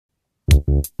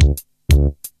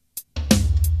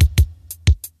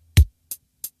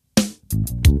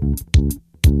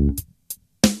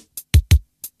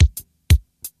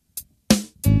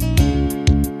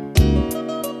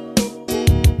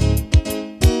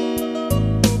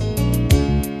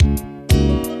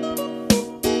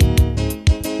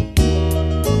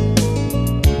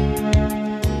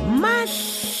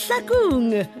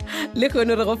Mahlakung le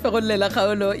kgone re go fegolela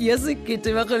kgaolo ya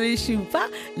 17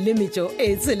 le metšo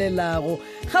e tshelelago.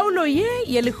 Kgaolo ye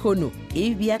ya lekgono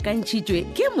e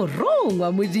beakantšhitšwe ke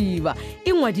morongwa Modiba,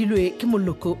 e ngwadilwe ke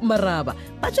Moloko Maraba,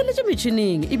 ba tšweletše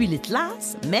metšhineng ebile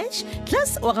Class Mesh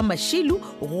Class wa ga Mašilu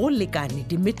go lekane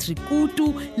Dimitri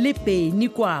Kutu le Peni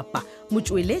Kwapa,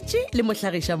 motšweletše le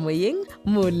mohlagiša moyeng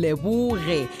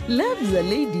Moleboge Love the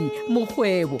Lady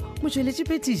Mokgwebo, motšweletše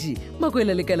Petiši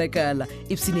Makwela Lekalakala,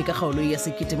 ipsene ka kgaolo ya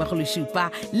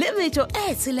 17 le metšo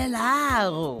e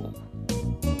tshelelago.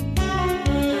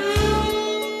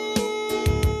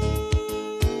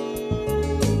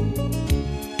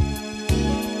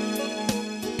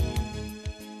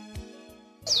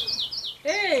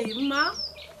 Ma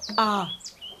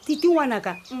titi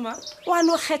ngwanaka ma wa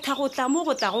no kgetha go tla mo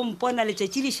go tla go mpona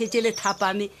letšatši le šetše le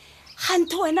thapame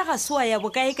gante wena ga se wa ya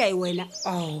bokae-kae wena.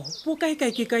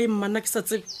 bokae-kae ke kae mma nna ke sa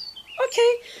tsebe.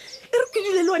 Okay, e re ke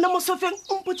dule le wena mo sofeng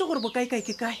o mpotse gore bokae-kae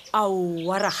ke kae.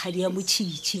 Wa rakgadi ya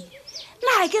motšhitšhi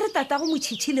na ke re tata go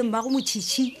motšhitšhi le mma go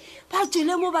motšhitšhi ba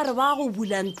tswile mo ba re ba go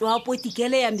bula ntlo a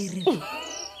potikele ya meriri.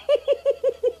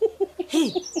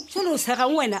 He jalo o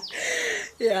segang wena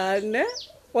Yane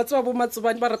wa tseba bo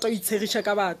matsobane ba rata go itshegiša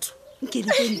ka batho. nke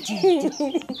le kentite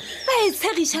ba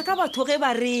itshegiša ka batho ge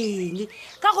ba reng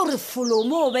ka gore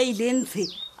folomo ba ilentshe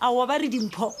a wa ba re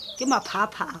dimpho ke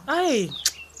maphapha. Ai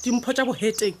dimpho tša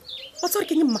boheteng wa tseba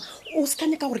ke mma o se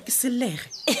kane ka gore ke selege.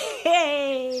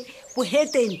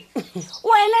 Bohetene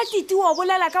wena titi wa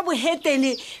bolela ka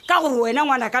bohetene ka gore wena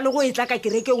ngwana ka le go etla ka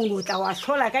kereke o tla wa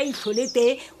hlola ka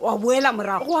ihlolete wa boela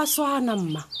morago. Go a swana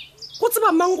mma go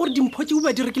tseba mang gore dimpho tše o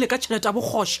ba di rekile ka tšhelete ya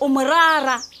bokgoša. O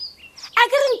morara a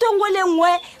ke re ntongwe le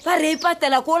nngwe ba re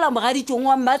ipatela ko la mogaditšong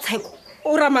wa mmatsheko.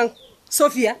 O ramang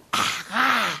Sofia?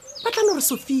 Ba tla no re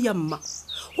Sofia mma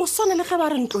go swana le ge ba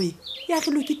re ntlo e ya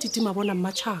agilwe ke titi mabona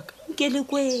mmatšhaka. Nke le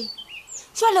kwe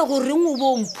jwale goreng o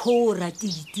bo mphora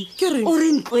titi Ke reng? o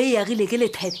re ntlo e agile ke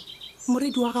lethebe.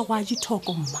 moredi wa ga wa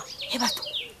dithoko mma. He batho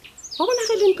wa bona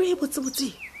ge le ntlo e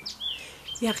botsebotse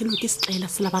ya agilwe ke setlaela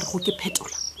sela ba re go ke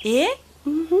phetola.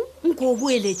 nko o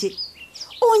boeletše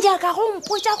o nyaka go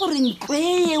mpotša gore ntlo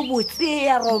e botse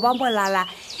ya roba molala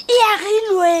e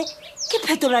agilwe ke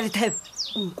phetola lethebe.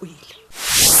 Nkwele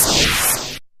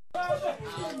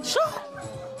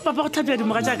papa go tlhapja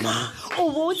dimoga jaaka o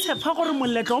bo o tshepa gore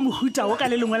moletlo wa mohuta o ka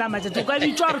le lengwe la matšatši o ka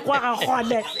bitšwa re kwa ga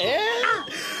gole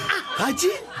Haji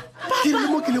ke re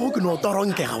mo ke le go ke no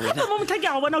toronkega wena. mo motha ke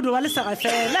a go bona o dio ba lesega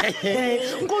fela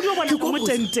nko o dio bona ko mo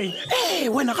tenteng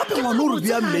Wena gape ngwana o re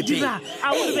bea mmepeng. a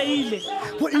o re beile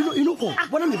ino go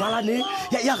bona mebalane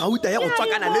ya gauta ya go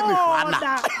tswakana le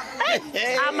mešwana.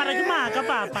 a mara ke maaka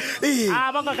papa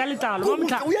a ba ka letlalo mo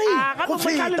motha O ya eng? a ga Go ba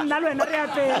ka le feta. nna le wena re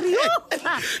apere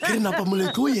Ke re napa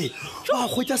moletlo ye wa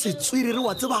hwetša setswiri re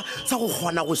wa tseba sa go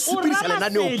kgona go sepedisa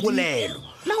lenaneo polelo.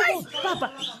 papa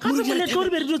ga se moletlo o re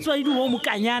be re dio tswadi o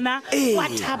mokanyana wa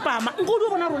thapama nko o dio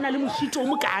bona rona le mošito o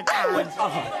mokaakang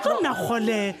go nna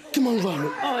gole Ke mang jalo?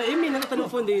 e mina ka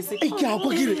telefondese Ke a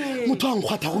kwa ke re motho a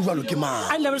nkgwatha go jalo ke mang?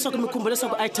 a lava leswaku mi khumba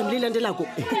leswaku item leyi landzelaka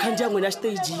ku khandziya n'wina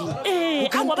xitejini.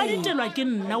 a wa ba ditelwa ke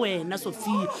nna wena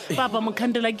Sofia papa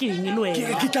mokhandela ke eng le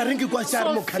wena Ke tla reng ke kwa se a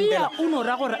re mo Sofia khandela. o no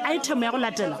ra gore item ya go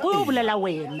latela go yo bolela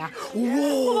wena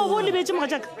o ba bo lebetse moga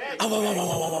jaaka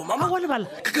Mama wa lebala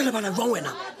ke ka lebala jwang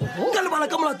wena? Nka lebala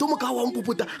ka molato mo ka wa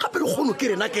mpopota gape le kgono ke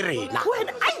rena ke rena.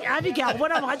 wena ai a di ke a go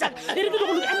bona moga jaaka e re ke go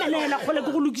emelela gole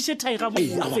ke go lokise thai ga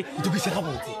botse Dubise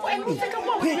gabotse.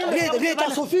 Retla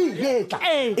Sophie, retla.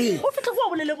 o fitlha go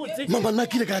bolele botse Mama nna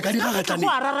ke ile ka di go a gagatlane.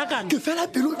 rarakana Ke fela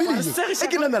pelo bile. E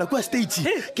ke namela kwa stage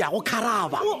ke a go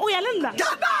kharaba. o ya le nna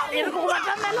e re go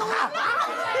batamela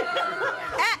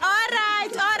All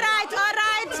right.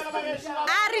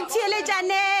 A re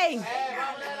theeletšaneng.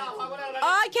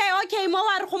 Okay, mo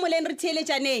wa re go moleng re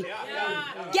theeletšaneng.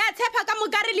 Ke a tshepa ka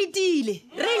moka re letile.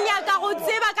 Re nyaka go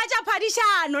tseba ka tša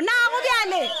phadišano. Na go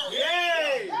bjale?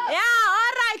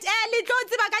 All right. Le tlo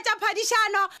tseba ka tša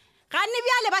phadišano. Gane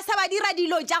bjale ba sa ba dira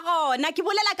dilo tša gona. Ke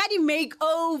bolela ka di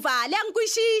makeover. Le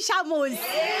nkwešiša mos.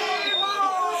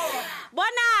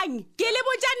 Bonang, ke le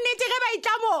botša nnete ge ba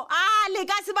itlamo. Le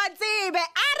ka se ba tsebe.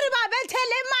 A re ba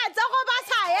bethele matsogo ba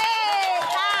sa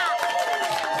etla.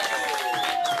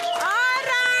 All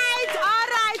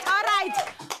right.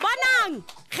 Bonang,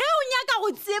 ge o nyaka go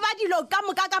tseba dilo ka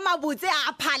moka ka mabotse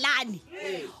a phalane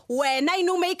wena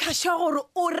ino make sure gore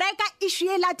o reka issue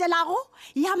e latelago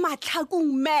ya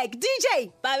Mahlakung Mag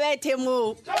DJ ba bethe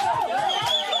mo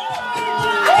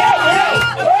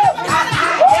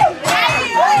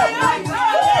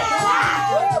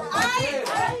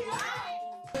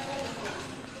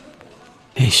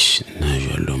na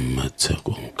jalo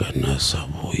Mahlakung kana sa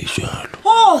boi jalo.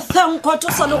 Oh, thank God o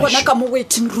sa le gona ka mo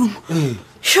waiting room.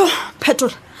 Sure,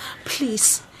 Petrol,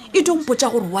 please, you don't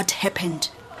botsa gore what happened.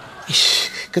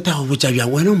 Ke ta go botsa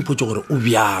bjang wena mpotse gore o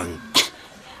bjang.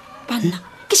 Banna,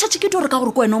 ke shatse ke tore ka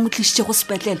gore ko wena o motlisitse go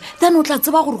sepetlele, then o tla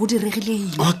tseba gore go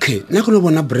diregileng. Okay, nna go le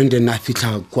bona Brandon a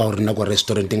fitla kwa gore na go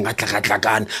restauranteng a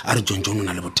tlatlakana a re John o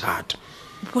na le bothata.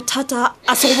 Bothata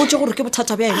a se go botse gore ke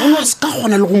bothata bja eng. O se ka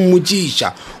gona le go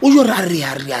mmotsisha o jo re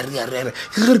re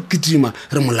re kitima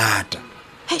re molata.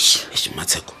 Eish,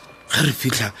 Mahlakung ga re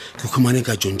fitla ke khumane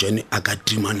ka John a ka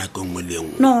timana ka ngwe le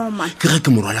ngwe. no man. Ke ga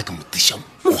ke morwala ka motisha.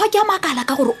 Mogwa ke a makala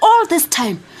ka gore all this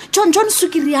time John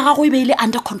sukiri ya gago e beile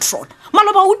under control.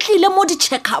 Maloba o tlile mo di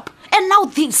check up and now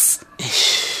this.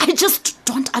 I just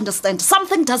don't understand.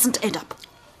 Something doesn't add up.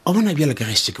 O bona bjalo ka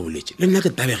ge se ke boletse le nna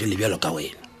ke tabegile bjalo ka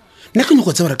wena. Nna ke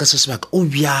go tsebara ka se sebaka o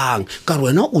bjang ka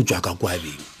re wena o tswa ka kwa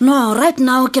beng. No, right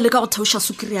now ke le ka go theosha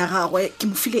sukiri ya gagwe ke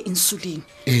mo file insulin.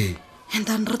 And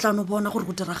then re tla no bona gore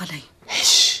go diragalang.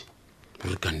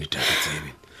 Re ka nnete ka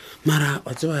tsebe. Mara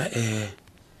wa tseba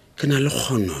ke na le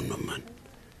khonono man.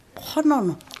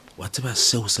 Khonono. Wa tseba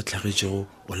seo se tlhagetsego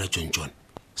o la John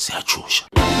se a tshosha.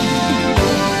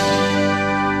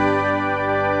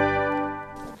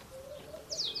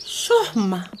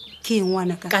 Shoma Ke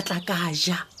ngwana ka. ka tla ka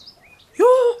ja. Yo,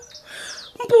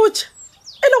 mpotse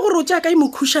e le gore o tja ka e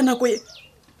mokhushana ko e.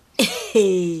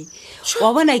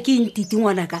 Wa bona ke ntiti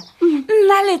ngwana ka.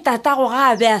 Nna le tata go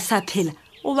ga be a sa phela.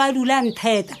 O ba dula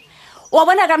ntheta. Wa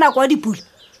bona ka nako ya dipula.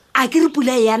 A ke re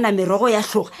pula e yana merogo ya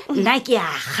hloga. Nna ke a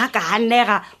ga ka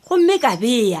hanega go mme ka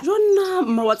beya. Jonna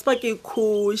mma wa tseba ke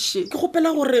khoshe. Ke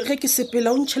gopela gore ge ke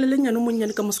sepela o ntšhelele nyane mo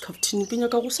nnyane ka mo scaftini ke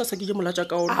nyaka go sasa ke je molatša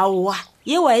ka ona. Aowa,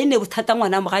 ye wa ene bothata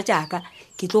ngwana moga jaaka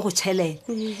ke tlo go tšhelela.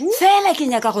 Fela ke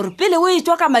nyaka gore pele o e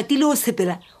tswa ka matile o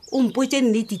sepela o mpotse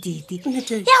nnetititi.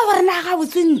 Nnete. Ya gore na ga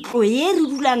botse ntlo ye re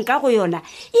dulang ka go yona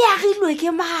e agilwe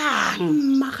ke mang?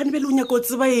 Mma ga ne be le o nyaka o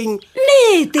tseba eng.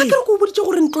 Nnete. A ke re ko o boditse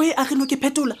gore ntlo e agilwe ke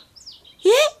Phetola.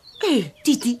 Ye?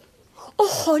 Titi, o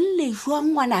kgonne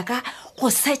jwang ngwanaka go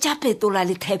setša Phetola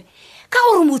le Thebe ka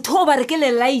gore motho o ba re ke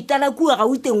lelaita la kua ga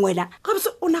o teng wena. Ga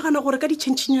botse o nagana gore ka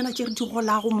ditšhentšhinyana tše re di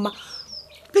golago mma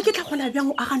be ke tla gola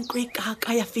bjang o aga ntlo e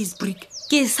kaka ya Facebook.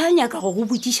 Ke sa nyaka go go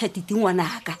botšiša Titi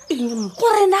ngwanaka Eng?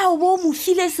 gore na o bo mo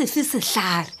file sefe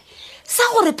sehlare sa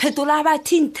gore Phetola ba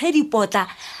thinthe dipotla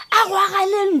a go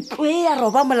agale ntlo e ya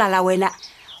roba molala wena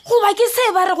goba ke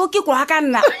se ba re go ke kwa ka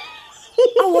nna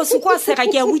a o se kwa sega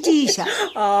ke a botšiša.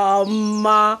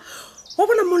 Mma wa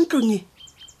bona mo ntlong e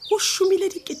o šomile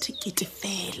diketekete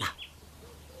fela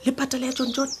le patala ya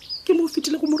John ke mo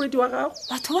fetile go morwedi wa gago.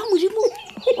 Batho ba modimo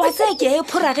wa tse ke e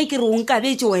phorage ke re o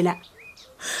nkabetse wena.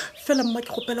 Fela mma ke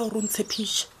gopela gore o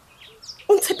ntshepiše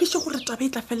gore taba e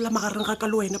tla felela magareng ga ka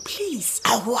le wena please.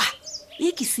 Aowa,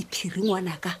 ye ke sephiri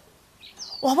ngwanaka.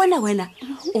 Wa bona wena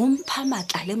o mpha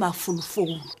matla le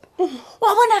mafolofolo.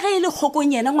 Wa bona ge e le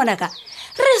kgokong yena ngwanaka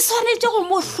re swanetse go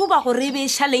mo hloba gore e be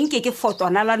šaleng ke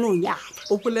fotwana la nonyana.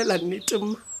 O bolela nnete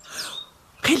mma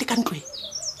ge e le ka ntloe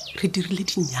re dirile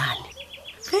dinyane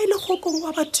ge e le kgokong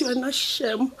wa batho yona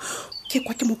shem ke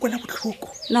kwa ke mokwela botlhoko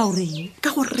Na o reng? ka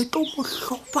gore re tlo mo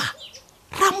hlopa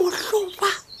ra mo hlopa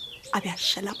a be a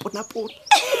šala ponapona.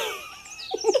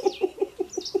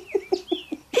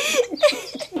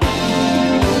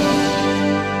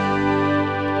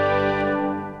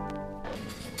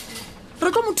 Re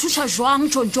tlo mo thuša jwang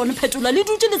John Phetola le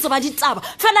dutse le tseba ditaba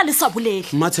fela le sa bolele.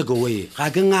 Mahlakung we ga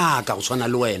ke ngaka go tshwana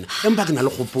le wena empa ke na le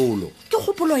kgopolo. Ke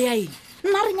kgopolo ya eng?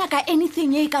 Nna re nyaka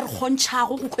anything ye ka re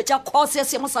kgontšhago go khwetša course ya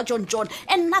seemo sa John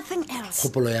and nothing else.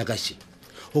 Kgopolo ya ka she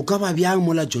o ka ba bjang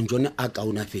mola John a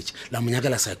kaonafetše la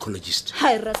monyakela psychologist.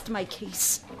 I rest my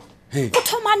case. Hey. O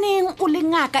thomaneng o le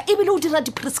ngaka ebile o dira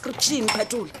di-prescription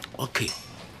Phetola. Okay,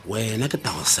 wena ke ta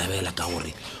go sebela ka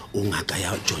gore o ngaka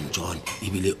ya John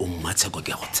ebile o Mahlakung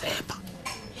ke a go tshepa.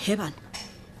 He bana,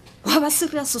 wa ba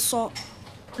serious so?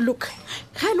 Look,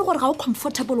 ga e le gore ga o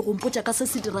comfortable go mpotša ka se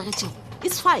se diragetšego,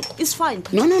 it's fine.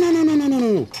 No.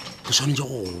 Ke swanetše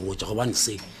go botša gobane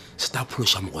se ta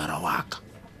phološa mogwera wa ka.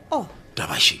 Oh,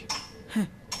 Tabashi,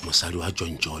 mosadi wa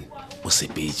John o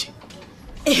sepetše.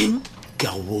 eng? Ke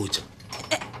a go botša.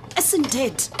 As in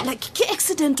dead, like ke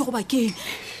accident goba keng.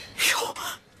 Yo,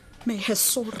 may her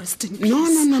soul rest in peace.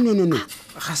 No.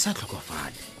 Ga sa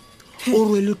tlhokofale. o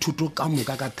rwele thuto ka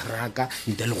moka ka traka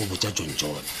ntle le go botsa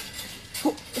jonjone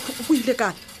o ile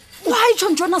kae why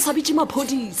jonjone a sa bitse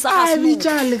maphodisa a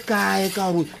bitsa le kae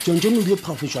ka gore jonjone o dio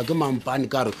phafoswa ke mampane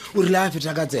ka re o rile a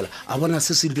feta ka tsela a bona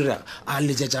se se dira a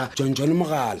letsetsa jonjone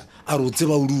mogala a re o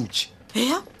tseba o dutse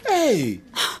ea ee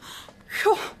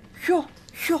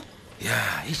yo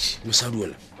ya mosadi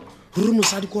ola gore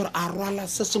mosadi ko gore a rwala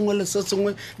se sengwe le se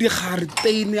sengwe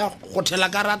dikgariteine ya gothela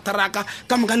ka rateraka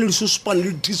ka moka le lesosepane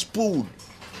le teaspoon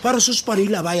ba re sosepane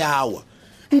ile ba yawa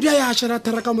mpia ya shera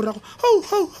teraka morago ho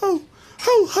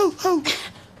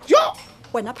yo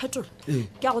wena phetola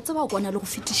ke a go tseba go kwana le go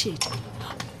fetišetša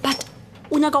but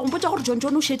o nyaka go mpotsa gore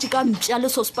jonjone o šetse ka mpša le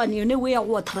sospane yone o ya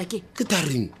go wa trackeng ke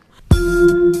tareng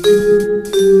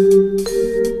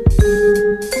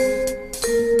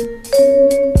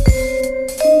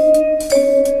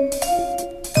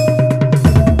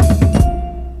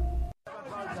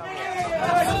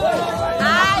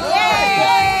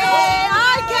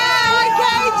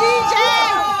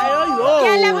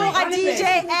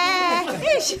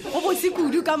go botse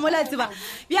kudu ka molatseba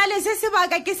bjale se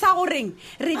sebaka ke sa goreng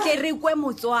re tle re kwe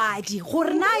motswadi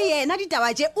gore na yena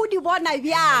ditaba tše o di bona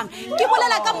bjang ke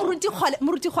bolela ka moruti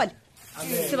kgole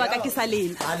sebaka ke sa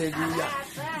lena Haleluya.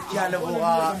 Ke a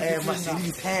leboga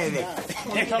Masedi Phebe.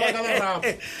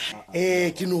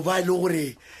 Ke no ba ile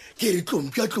gore ke re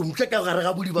tlompya ka gare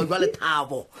ga bodiba jwa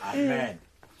lethabo. Amen.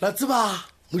 La tseba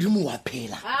modimo wa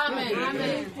phela.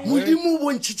 Amen. Modimo o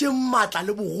bontšhitše matla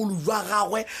le bogolo jwa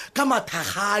gagwe ka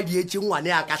mathaga a dietse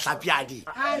ngwane a ka hlapjadi.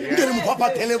 Nke re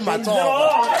mophaphathele matsogo.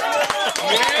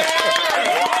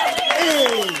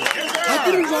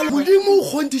 Modimo o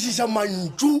kgonthišiša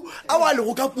mantšu a wa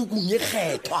lego ka pukung e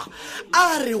kgethwa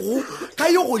a rego ka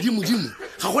yo godimodimo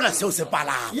ga gona seo se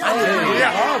palama.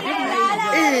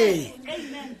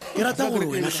 Ke rata gore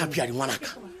wena hlapjadi ngwanaka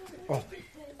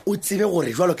o tsebe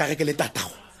gore jwalo ka ge ke le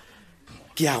tatago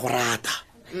ke ya go rata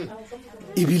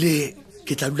ebile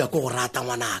ke tla dula ko go rata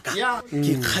ngwanaka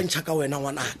ke kgantšha ka wena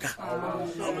ngwanaka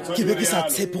ke be ke sa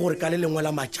tshepe gore ka le lengwe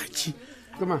la matšatši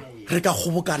re ka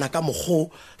kgobokana ka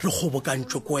mokgo re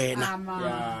kgobokantšwe ko wena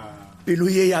pelo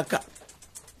ye yaka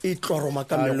e tloroma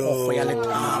ka megofo ya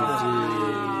lethabo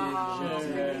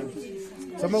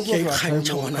ke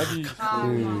kgantšha ngwanaka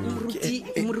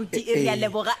moruti e ya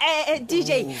leboga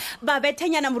DJ ba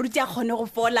bethenyana moruti a kgone go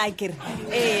fola kere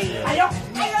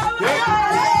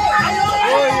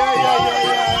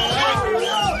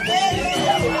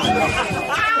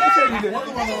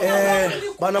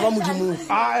bana ba modimo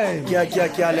ke a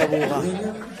leboga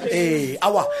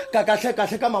awa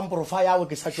kahle ka mamprofa yawe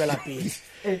ke sa tswela pele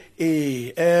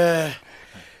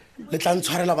le tla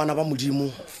ntshwarela bana ba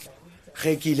modimo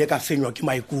ge ke ile ka fenywa ke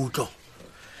maikutlo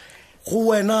go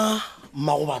wena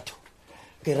mmago batho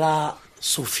ke ra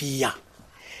Sofia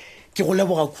ke go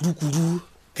leboga kudu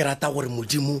ke rata gore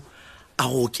modimo a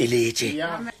go okeletše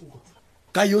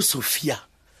ka yo Sofia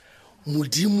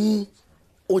modimo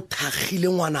o thagile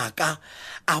ngwanaka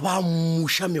a ba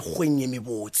mmuša mekgweng ye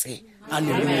mebotse.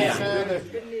 Haleluya.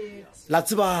 La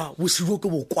tseba bosigo ke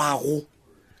bokwago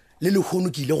le lehono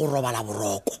ke ile go robala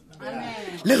boroko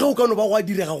le ge o ka no ba go a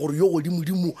direga gore yo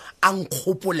godimodimo a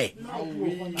nkgopole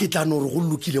ke tla no re go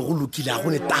lokile a go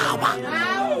ne taba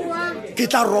ke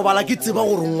tla robala ke tseba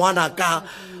gore ngwanaka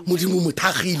modimo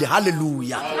mothagile.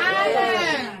 Haleluya.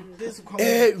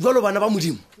 Jwalo bana ba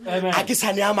modimo a ke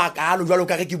sane ya makalo jwalo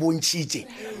ka ge ke bontšhitše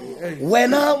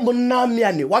wena monna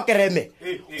meane wa kereme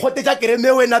gotetša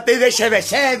kereme wena pebe shebe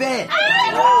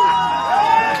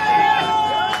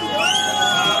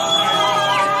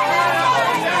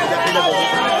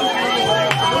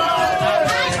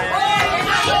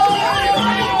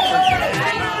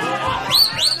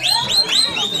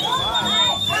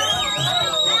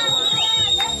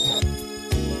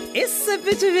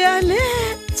bjale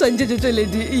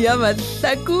tshwantšhetšetšweledi ya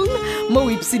Mahlakung mo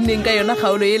o ipsenneng ka yona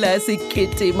kgaolo ye la ya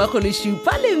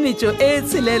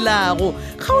 1986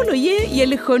 kgaolo ye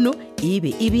lekgono e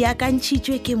be e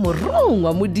beakantšhitšwe ke morong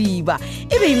wa modiba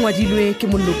e be e ngwadilwe ke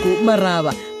Moloko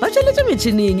Maraba ba tšweletše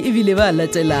metšhineng ebile ba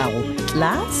latelago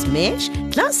Class Mesh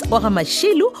Class wa ga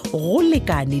Mashilo go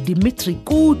lekane Dimitri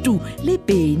Kutu le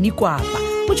Beni Kwapa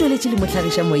mo tšweletše le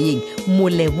mohlagiša moyeng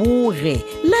Moleboge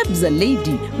Labza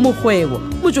Lady Mokgwebo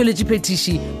mo tšweletše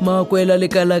phetiši Makwela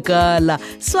Lekalakala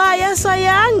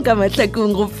swayang ka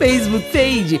Mahlakung go Facebook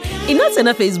page ina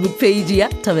tsena Facebook page ya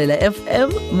Thabela FM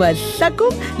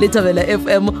Mahlakung le Thabela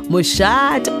FM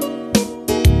Mošate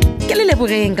ke le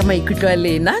lebogeng ka maikutlo a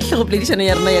lena tlhagopoledišano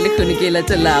ya rena ya lekgono ke e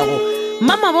latelago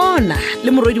mama bona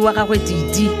le morwedi wa gagwe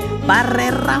Titi ba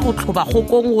rera go tlhoba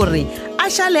kgokong gore a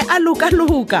šale a loka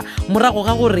morago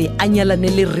ga gore a nyalane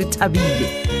le Rethabile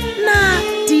na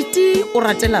Titi titi o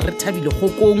ratela re thabile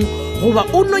kgokong goba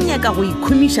o no nyaka go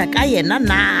ikhumiša ka yena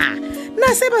na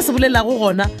se ba se bolelago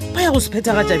gona ba ya go se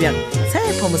phethagatša bjang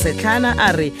Tshepo Mosetlhana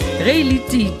a re ge e le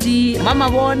titi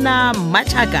mamabona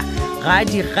mmatšhaka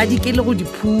ga di ke le go di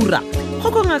phura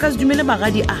kgokong a ka se dumele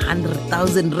magadi a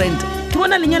 100,000 rand ke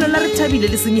bona lenyalo la re thabile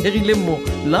le senyegile mo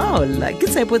lola ke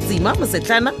Tshepo Tsima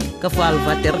Mosetlhana ka fo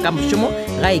alvater ka mošomo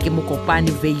ga e ke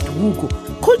mokopane veidhuko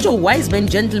khutso wiseman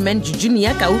gentleman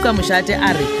junior ka uka mošate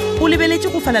a re o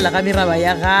lebeletše go falela ga meraba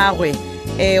ya gagwe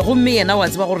gomme yena wa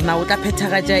tseba gore na o tla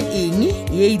phethagatša eng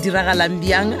ye e diragalang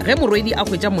bjang ge morwedi a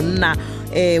hwetša monna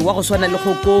wa go swana le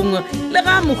kgokong le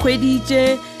ga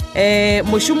mokgweditše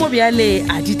mošomo bjale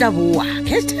a di tla boa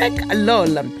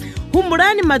 #lola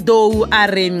humbulani madou a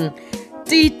re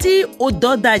titi o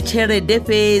doda tšhelete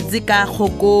fetse ka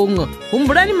kgokong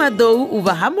humbulani madou o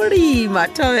ba ha molima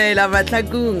thobela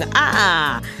Mahlakung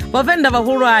bafenda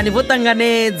bagolwane bo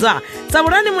tanganetsa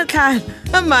tsabolane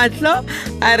motlhana mahlo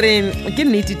a re ke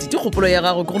nnete titi kgopolo ya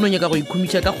gago ke go nonyaka go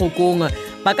ikhumiša ka kgokong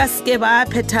ba ka seke ba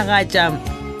phethagatša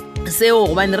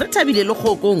seo gobane re thabile le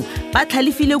kgokong ba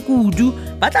tlhalefile kudu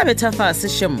ba tla betha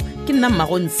fase shem ke nna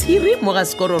mmagontshiri mo ga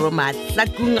sekororo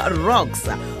Mahlakung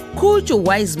rocks khutso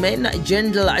wiseman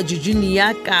gentle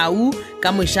junior kau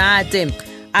ka mošate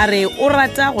a re o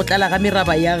rata go tlala ga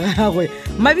meraba ya gagwe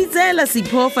mabitsela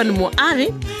sephofane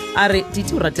moagi a re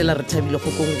titi o ratela re thabile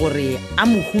kgokong gore a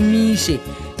mo humiše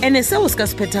ene seo se ka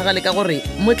se phethagale ka gore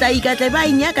motlaikatle ba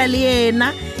inyaka le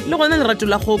yena le gona lerato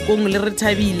la kgokong le re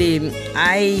thabile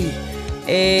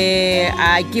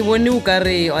a ke bone o ka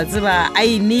re wa tseba a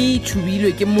ene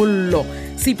tšhubilwe ke mollo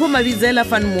Sipho Mabizela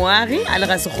fan moagi a le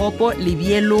ga sekgopo le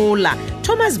bielola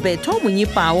Thomas Beto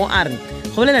monyepao a re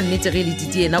go bolela nnete ge le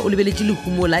titi ena o lebeletše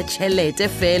lehumo la tšhelete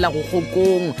fela go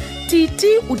kgokong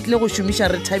titi o tlile go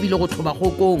šomiša re thabile go tlhoba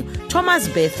kgokong Thomas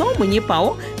Beto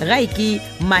monyepao ga e ke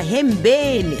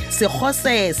mahembene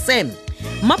sekgosese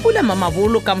mapula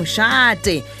mamabolo ka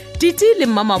mošate titi le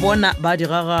mamabona ba di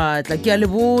gagatla ke a le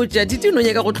botša titi no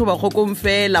nyaka go tlhoba kgokong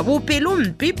fela bopelo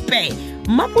mpipe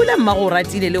mapula mmago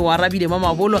ratile le wa rabile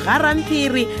mamabolo ga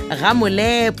ramphiri ga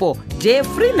molepo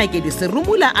Jeffrey Nakedi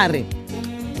Serumula a re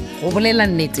go bolela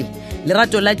nnete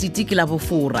lerato la titi ke la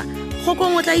bofora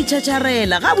kgokong o tla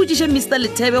itšhatšarela ga botšiše Mr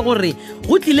Lethebe gore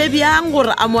go tlile bjang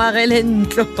gore a mo agele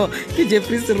ntlo ke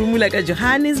Jeffrey Serumula ka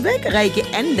Johannesburg ga e ke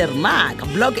Endermark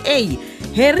block A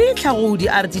Harry Tlhagodi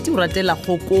a re titi o ratela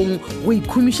kgokong go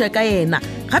ikhumiša ka yena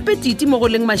gape titi mo go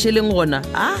leng mašheleng gona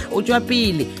o tšwa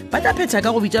pele ba tla phetha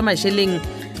ka go bitša mašheleng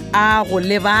a go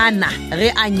lebana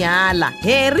ge a nyala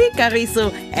Harry Kagiso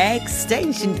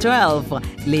extension 12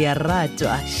 le ya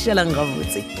rato a šelang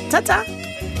gabotse thata